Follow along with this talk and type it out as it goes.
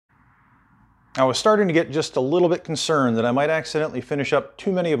I was starting to get just a little bit concerned that I might accidentally finish up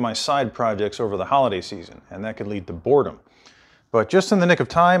too many of my side projects over the holiday season, and that could lead to boredom. But just in the nick of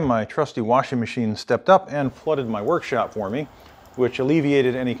time, my trusty washing machine stepped up and flooded my workshop for me, which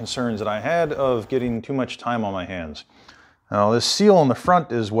alleviated any concerns that I had of getting too much time on my hands. Now, this seal on the front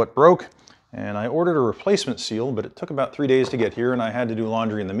is what broke, and I ordered a replacement seal, but it took about 3 days to get here, and I had to do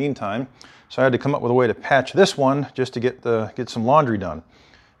laundry in the meantime. So I had to come up with a way to patch this one just to get some laundry done.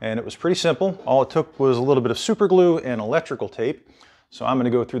 And it was pretty simple. All it took was a little bit of super glue and electrical tape. So I'm going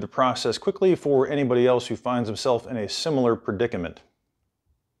to go through the process quickly for anybody else who finds himself in a similar predicament.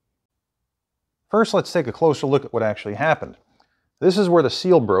 First, let's take a closer look at what actually happened. This is where the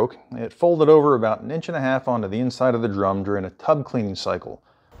seal broke. It folded over about 1.5 inches onto the inside of the drum during a tub cleaning cycle,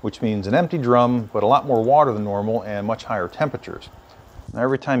 which means an empty drum, but a lot more water than normal and much higher temperatures. Now,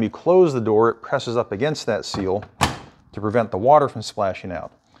 every time you close the door, it presses up against that seal to prevent the water from splashing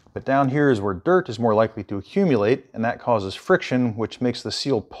out. But down here is where dirt is more likely to accumulate, and that causes friction, which makes the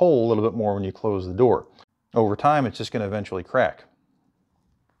seal pull a little bit more when you close the door. Over time, it's just going to eventually crack.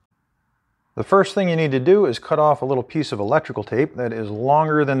 The first thing you need to do is cut off a little piece of electrical tape that is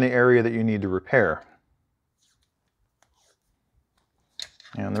longer than the area that you need to repair.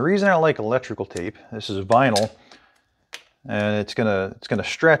 And the reason I like electrical tape, this is vinyl, and it's gonna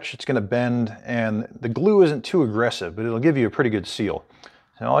stretch, it's gonna bend, and the glue isn't too aggressive, but it'll give you a pretty good seal.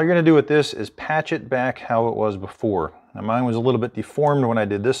 And all you're going to do with this is patch it back how it was before. Now, mine was a little bit deformed when I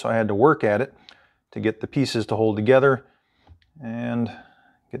did this, so I had to work at it to get the pieces to hold together and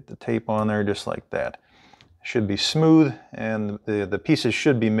get the tape on there just like that. It should be smooth, and the pieces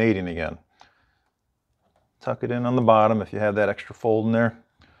should be mating again. Tuck it in on the bottom if you have that extra fold in there.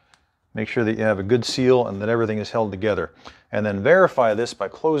 Make sure that you have a good seal and that everything is held together. And then verify this by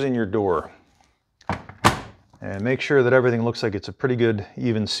closing your door. And make sure that everything looks like it's a pretty good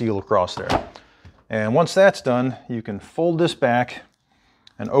even seal across there. And once that's done, you can fold this back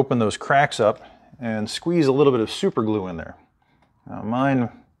and open those cracks up and squeeze a little bit of super glue in there. Now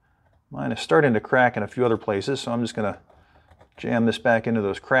mine is starting to crack in a few other places, so I'm just going to jam this back into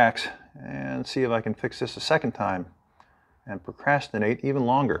those cracks and see if I can fix this a second time and procrastinate even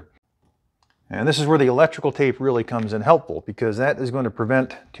longer. And this is where the electrical tape really comes in helpful, because that is going to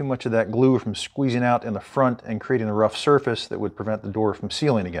prevent too much of that glue from squeezing out in the front and creating a rough surface that would prevent the door from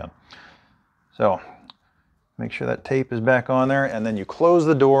sealing again. So make sure that tape is back on there, and then you close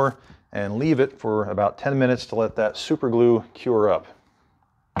the door and leave it for about 10 minutes to let that super glue cure up.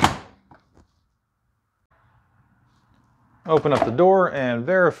 Open up the door and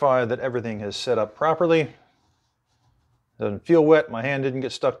verify that everything is set up properly. Doesn't feel wet, my hand didn't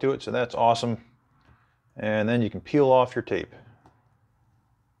get stuck to it, so that's awesome. And then you can peel off your tape.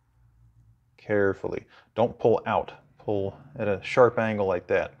 Carefully. Don't pull out. Pull at a sharp angle like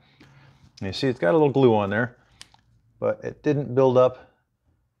that. And you see it's got a little glue on there, but it didn't build up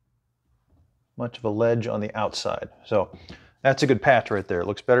much of a ledge on the outside. So that's a good patch right there. It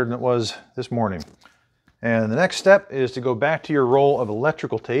looks better than it was this morning. And the next step is to go back to your roll of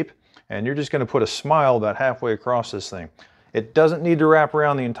electrical tape, and you're just going to put a smile about halfway across this thing. It doesn't need to wrap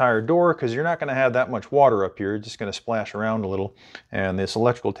around the entire door because you're not going to have that much water up here. It's just going to splash around a little, and this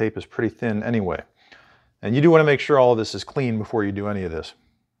electrical tape is pretty thin anyway. And you do want to make sure all of this is clean before you do any of this.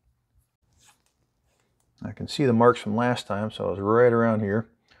 I can see the marks from last time, so I was right around here.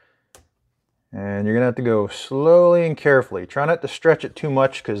 And you're going to have to go slowly and carefully. Try not to stretch it too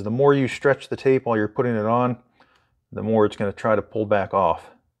much, because the more you stretch the tape while you're putting it on, the more it's going to try to pull back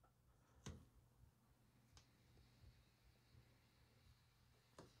off.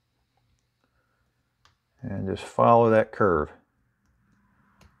 And just follow that curve.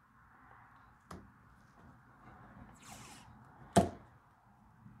 I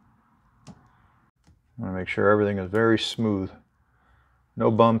want to make sure everything is very smooth.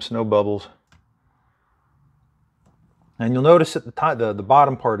 No bumps, no bubbles. And you'll notice that the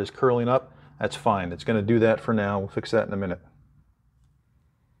bottom part is curling up. That's fine. It's going to do that for now. We'll fix that in a minute.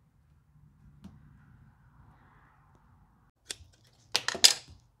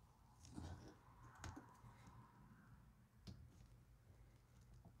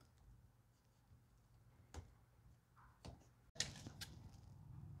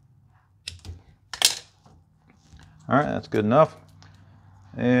 All right, that's good enough.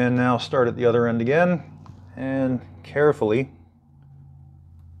 And now start at the other end again and carefully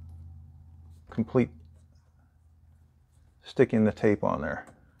complete sticking the tape on there.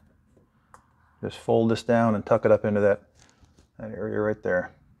 Just fold this down and tuck it up into that area right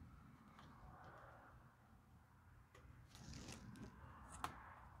there.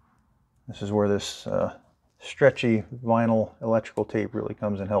 This is where this stretchy vinyl electrical tape really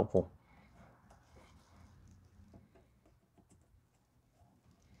comes in helpful.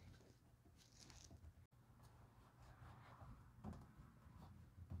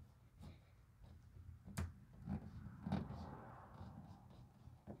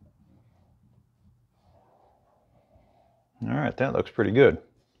 right, that looks pretty good.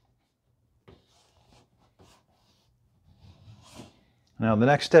 Now the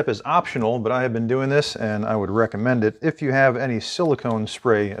next step is optional, but I have been doing this and I would recommend it if you have any silicone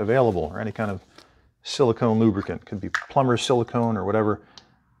spray available or any kind of silicone lubricant. Could be plumber's silicone or whatever.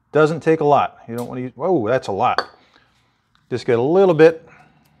 Doesn't take a lot. You don't want to use, whoa, that's a lot. Just get a little bit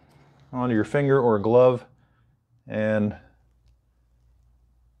onto your finger or a glove and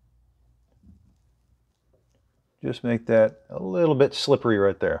just make that a little bit slippery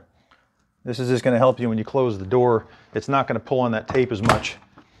right there. This is just going to help you when you close the door. It's not going to pull on that tape as much,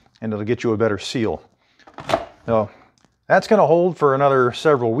 and it'll get you a better seal. So that's going to hold for another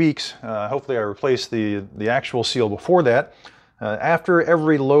several weeks. Hopefully I replace the actual seal before that. After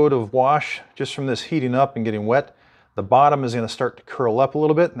every load of wash, just from this heating up and getting wet, the bottom is going to start to curl up a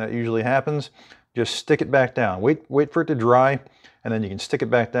little bit, and that usually happens. Just stick it back down. Wait for it to dry, and then you can stick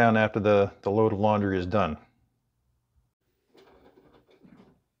it back down after the load of laundry is done.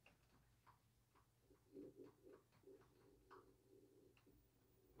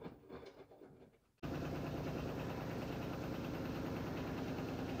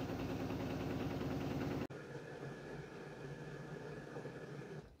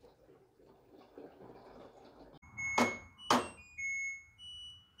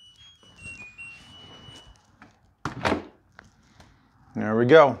 There we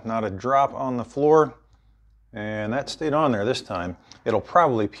go, not a drop on the floor, and that stayed on there this time. It'll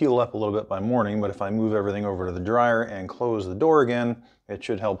probably peel up a little bit by morning, but if I move everything over to the dryer and close the door again, it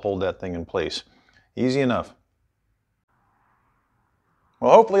should help hold that thing in place. Easy enough.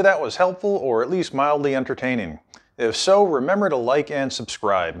 Well, hopefully that was helpful or at least mildly entertaining. If so, remember to like and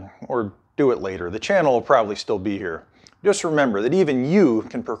subscribe, or do it later. The channel will probably still be here. Just remember that even you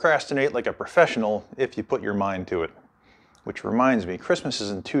can procrastinate like a professional if you put your mind to it. Which reminds me, Christmas is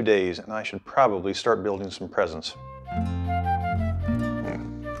in 2 days, and I should probably start building some presents.